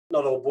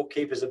Not all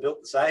bookkeepers are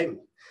built the same.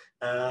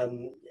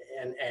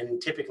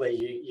 And typically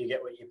you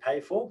get what you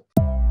pay for.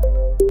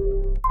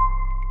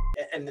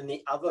 And then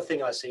the other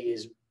thing I see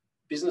is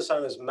business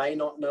owners may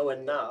not know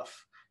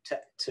enough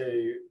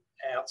to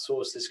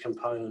outsource this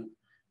component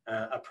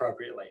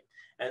appropriately.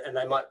 And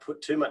they might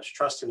put too much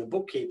trust in a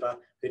bookkeeper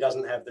who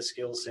doesn't have the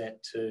skill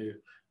set to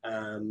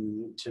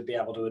be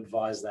able to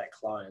advise that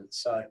client.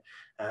 So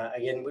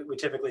again, we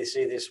typically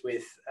see this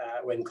with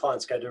when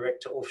clients go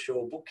direct to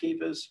offshore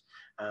bookkeepers.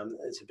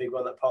 It's a big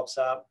one that pops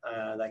up.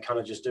 They kind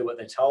of just do what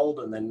they're told,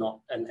 and they're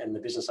not, and the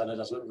business owner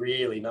doesn't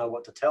really know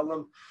what to tell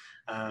them.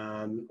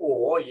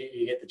 Or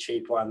you get the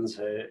cheap ones,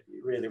 who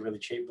really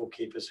cheap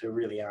bookkeepers who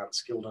really aren't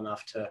skilled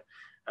enough to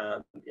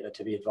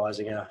to be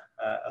advising a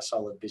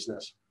solid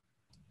business.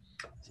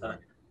 So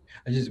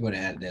I just want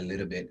to add a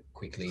little bit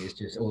quickly. It's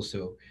just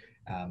also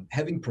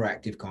having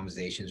proactive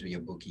conversations with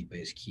your bookkeeper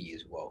is key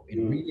as well,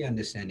 in really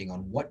understanding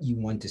on what you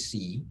want to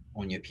see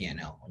on your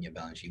P&L, on your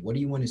balance sheet. What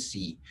do you want to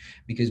see?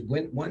 Because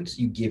once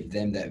you give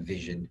them that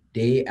vision,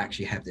 they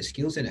actually have the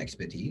skills and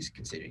expertise,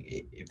 considering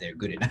if they're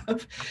good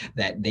enough,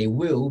 that they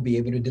will be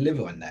able to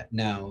deliver on that.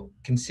 Now,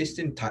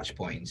 consistent touch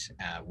points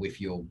with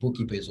your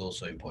bookkeeper is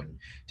also important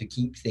to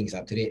keep things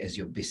up to date as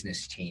your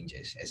business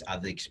changes. As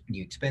other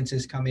new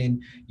expenses come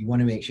in, you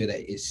want to make sure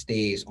that it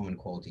stays on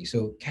quality.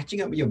 So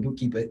catching up with your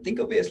bookkeeper, think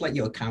of it as like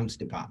your accounts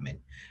department.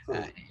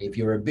 If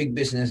you're a big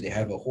business, they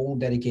have a whole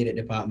dedicated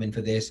department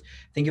for this.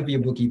 Think of your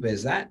bookkeeper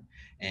as that,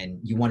 and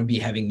you want to be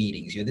having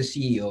meetings. You're the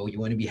CEO, you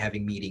want to be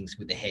having meetings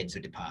with the heads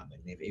of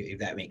department, if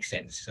that makes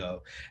sense.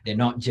 So they're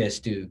not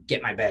just to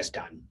get my best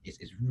done.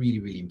 It's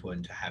really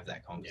important to have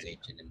that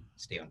conversation and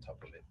stay on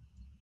top of it.